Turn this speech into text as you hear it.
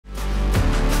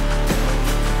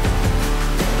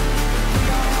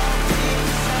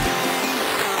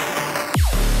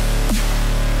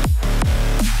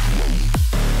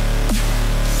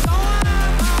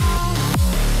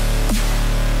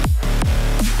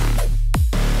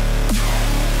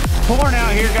pouring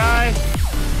out here, guys.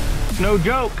 No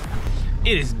joke.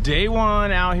 It is day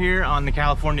one out here on the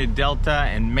California Delta,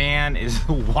 and man, is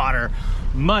the water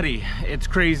muddy. It's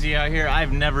crazy out here.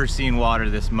 I've never seen water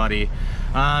this muddy.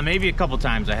 Maybe a couple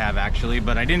times I have actually,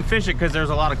 but I didn't fish it because there's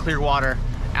a lot of clear water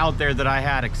out there that I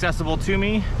had accessible to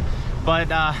me. But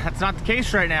that's not the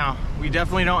case right now. We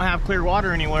definitely don't have clear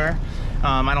water anywhere,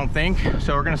 I don't think.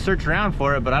 So we're gonna search around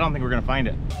for it, but I don't think we're gonna find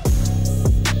it.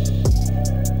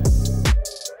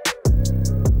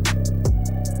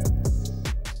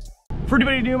 For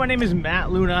anybody new, my name is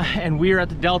Matt Luna, and we are at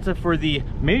the Delta for the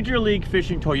Major League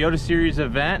Fishing Toyota Series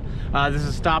event. This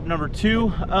is stop number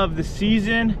 2 of the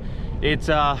season. It's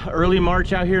early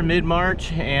March out here,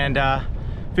 mid-March, and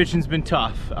fishing's been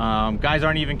tough. Guys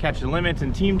aren't even catching limits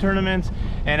in team tournaments,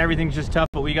 and everything's just tough,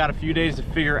 but we got a few days to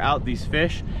figure out these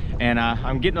fish. And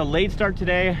I'm getting a late start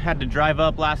today. Had to drive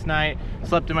up last night,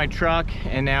 slept in my truck,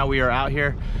 and now we are out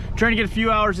here trying to get a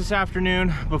few hours this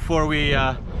afternoon before we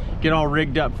get all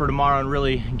rigged up for tomorrow and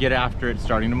really get after it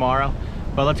starting tomorrow.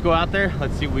 But let's go out there.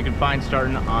 Let's see what we can find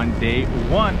starting on day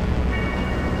 1.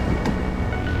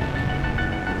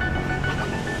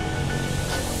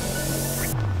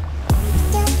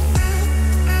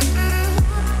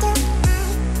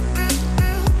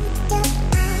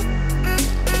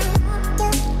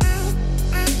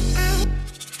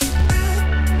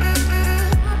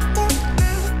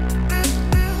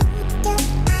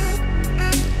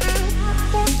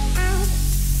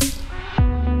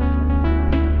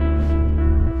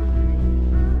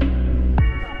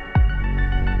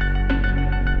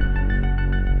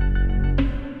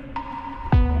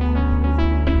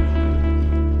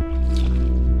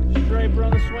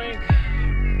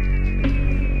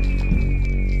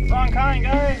 Wrong kind,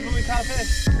 guys, when we caught a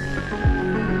fish.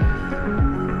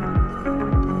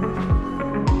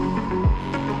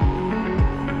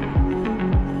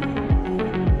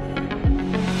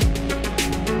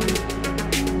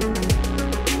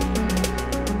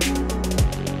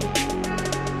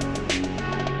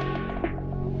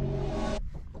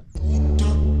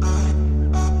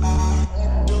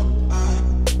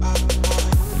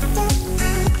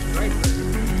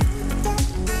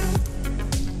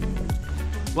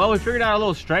 Well, we figured out a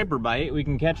little striper bite. We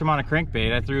can catch them on a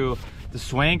crankbait. I threw the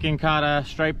swank and caught a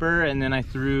striper, and then I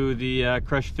threw the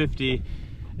Crush 50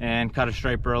 and caught a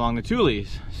striper along the Tules.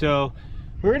 So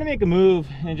we're gonna make a move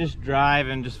and just drive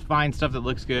and just find stuff that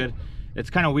looks good.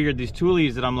 It's kind of weird. These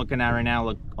Tules that I'm looking at right now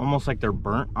look almost like they're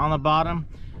burnt on the bottom.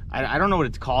 I don't know what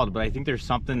it's called, but I think there's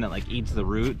something that like eats the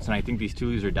roots, and I think these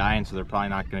Tules are dying, so they're probably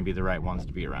not gonna be the right ones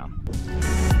to be around.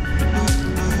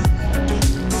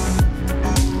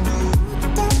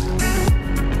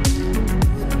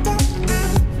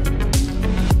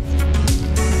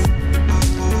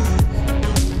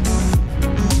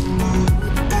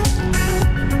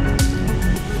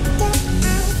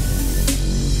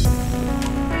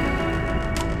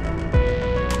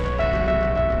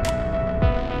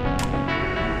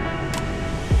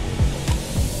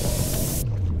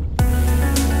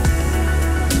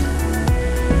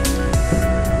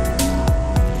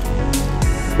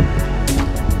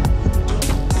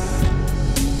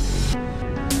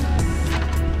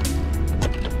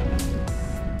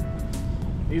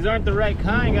 These aren't the right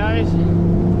kind, guys.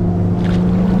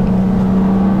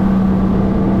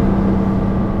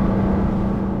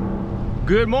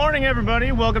 Good morning,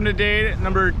 everybody. Welcome to day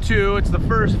number 2. It's the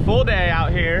first full day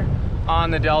out here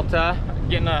on the Delta.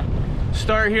 Getting a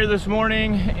start here this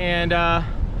morning, and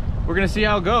we're gonna see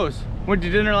how it goes. Went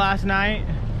to dinner last night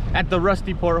at the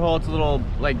Rusty Porthole. It's a little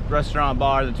like restaurant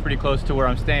bar that's pretty close to where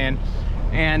I'm staying.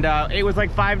 And ate with like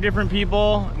 5 different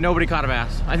people. Nobody caught a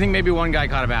bass. I think maybe one guy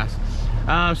caught a bass.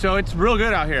 So it's real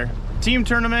good out here. Team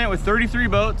tournament with 33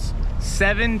 boats,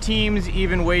 7 teams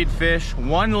even weighed fish,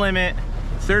 1 limit.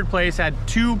 3rd place had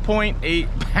 2.8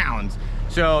 pounds.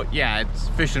 So yeah, it's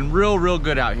fishing real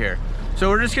good out here. So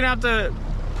we're just gonna have to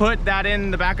put that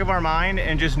in the back of our mind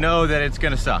and just know that it's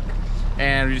gonna suck.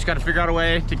 And we just gotta figure out a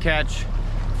way to catch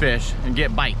fish and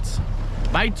get bites.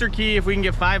 Bites are key. If we can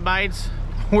get 5 bites,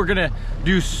 we're gonna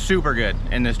do super good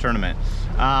in this tournament.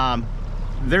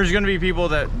 There's gonna be people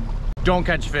that don't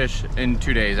catch fish in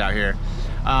 2 days out here.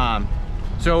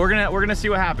 So we're gonna see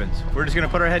what happens. We're just gonna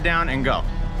put our head down and go.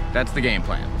 That's the game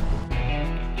plan.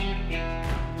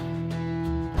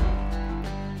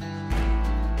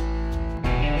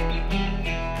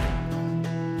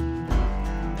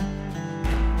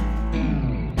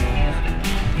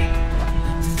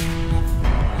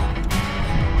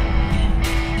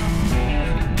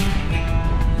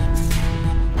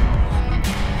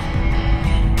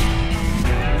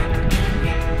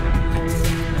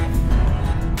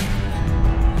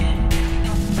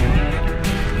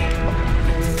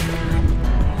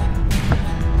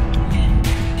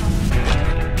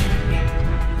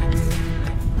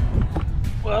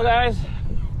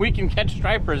 We can catch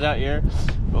stripers out here,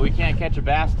 but we can't catch a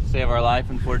bass to save our life,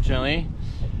 unfortunately.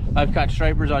 I've caught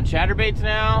stripers on chatterbaits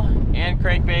now and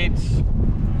crankbaits.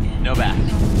 No bass.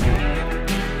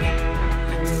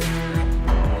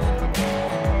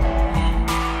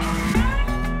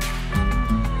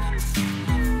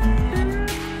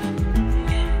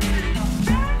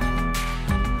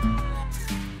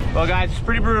 Well guys, it's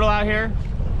pretty brutal out here.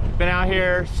 Been out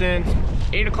here since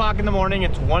 8 o'clock in the morning.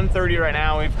 It's 1:30 right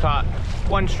now. We've caught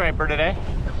one striper today.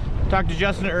 Talked to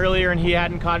Justin earlier and he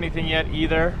hadn't caught anything yet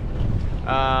either.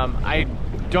 I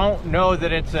don't know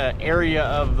that it's an area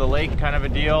of the lake kind of a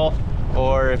deal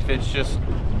or if it's just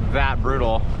that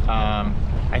brutal.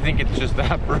 I think it's just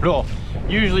that brutal.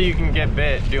 Usually you can get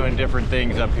bit doing different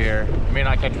things up here. You may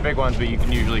not catch big ones, but you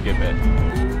can usually get bit.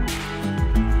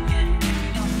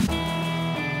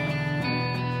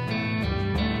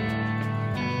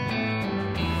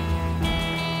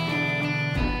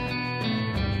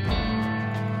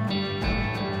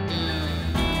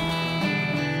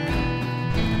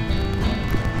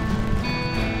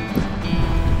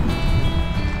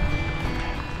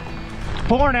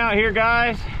 Pouring out here,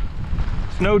 guys.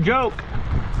 It's no joke.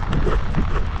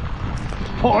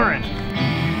 It's pouring.